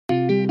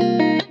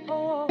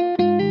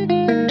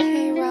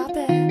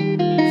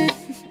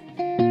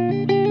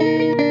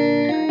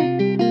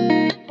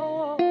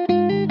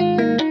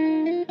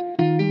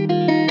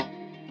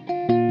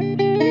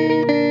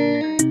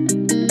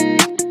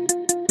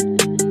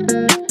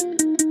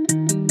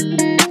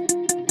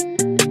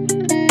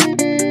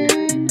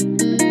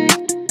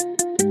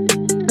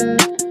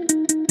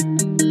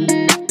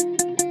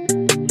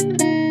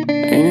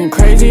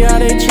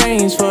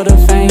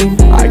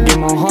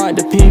my heart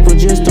to people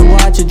just to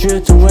watch it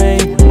drift away.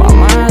 My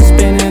mind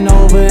spinning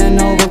over and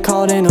over,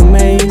 caught in a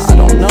maze. I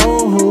don't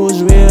know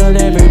who's real,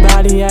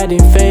 everybody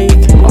acting fake.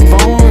 My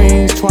phone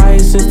rings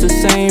twice, it's the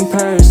same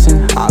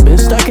person. I've been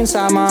stuck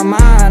inside my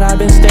mind, I've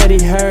been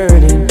steady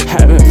hurting.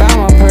 Haven't found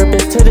my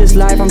purpose to this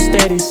life, I'm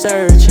steady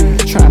searching.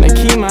 Trying to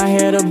keep my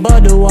head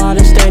above the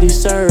water, steady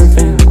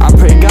surfing. I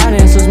pray God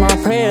answers my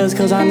prayers,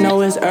 cause I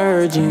know it's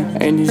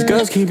urgent. And these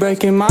girls keep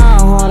breaking my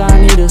heart, I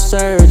need a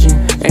surgeon.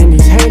 And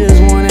these haters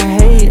wanna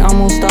hate, I'm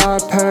gonna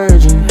start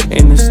purging.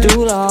 In the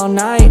stool all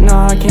night, no,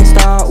 I can't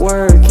start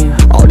working.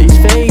 All these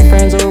fake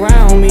friends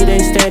around me, they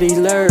steady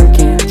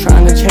lurking.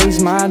 Trying to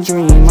chase my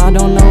dream, I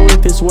don't know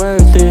if it's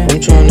worth it.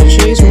 I'm trying to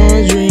chase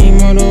my dream,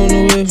 I don't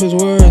know if it's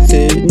worth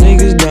it.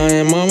 Niggas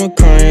dying, mama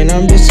crying,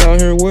 I'm just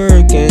out here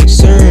working,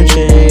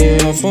 searching.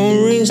 Yeah, my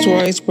phone rings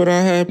twice, but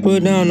I had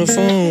put down the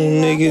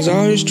phone. Niggas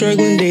out here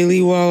struggling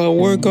daily while I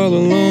work all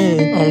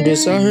alone. I'm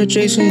just out here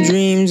chasing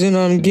dreams and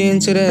I'm getting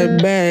to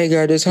that bag.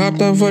 I just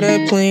hopped off of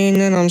that plane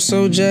and I'm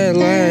so jet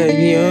lagged.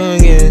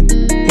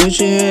 Youngin, put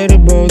your head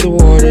above the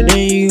water,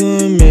 then you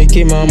gonna make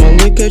it. Mama,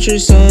 look at your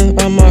son,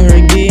 I'm out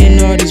here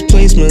getting all these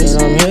placements.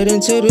 And I'm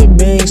heading to the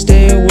bank,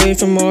 stay away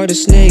from all the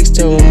snakes.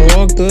 Tell them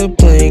walk the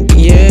plank,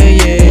 yeah,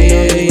 yeah,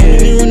 yeah,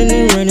 yeah. Running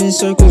and running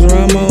circles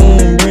around my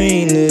own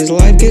brain. This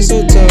life gets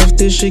so tough,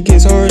 this shit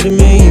gets hard to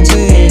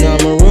maintain.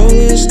 I'm a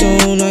rolling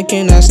stone, I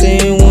cannot stay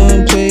in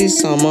one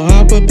place. I'ma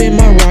hop up in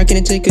my rocket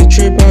and take a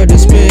trip out to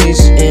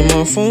space. And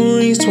my phone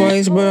rings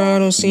twice, but I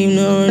don't seem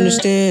to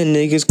understand.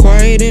 Niggas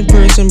quiet in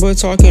person, but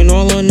talking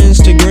all on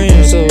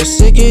Instagram. So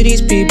sick of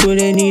these people,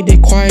 they need to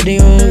quiet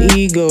their own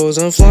egos.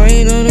 I'm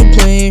flying on a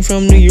plane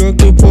from New York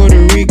to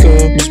Puerto Rico.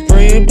 Just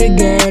pray up to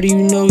God, you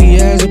know he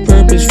has a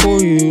purpose for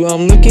you.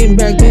 I'm looking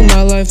back through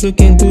my life,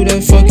 looking through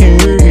that fucking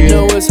rearview.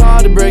 Know it's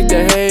hard to break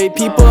the hate,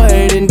 people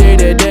hating day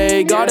to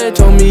day. God had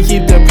told me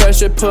keep the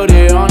pressure, put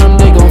it on them,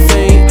 they gon'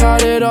 faint.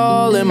 Had it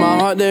all in my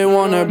heart, they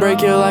wanna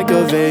break it like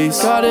a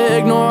vase. Gotta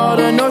ignore all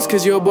the noise,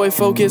 cause your boy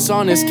focus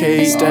on his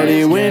case.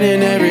 Steady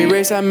winning every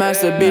race, I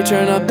master beat,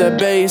 turn up the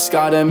bass.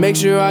 Gotta make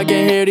sure I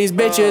can hear these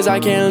bitches, I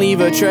can't leave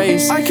a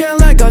trace. I can't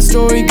let God's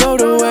story go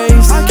to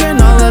waste. I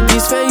cannot let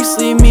these fakes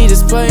leave me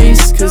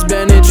displaced. Cause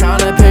Bandit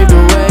tryna pave the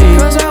way.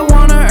 Cause I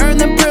wanna earn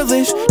the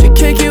privilege to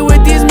kick it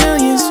with these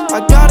millions.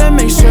 I gotta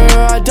make sure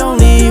I don't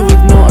leave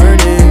with no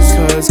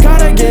earnings. Cause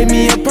God gave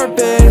me a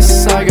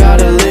purpose, I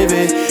gotta live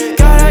it.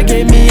 God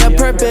gave me a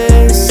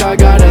purpose, I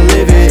gotta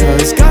live it.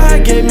 Cause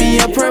God gave me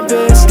a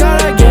purpose,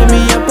 God gave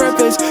me a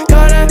purpose,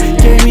 God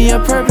gave me a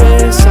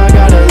purpose, I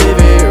gotta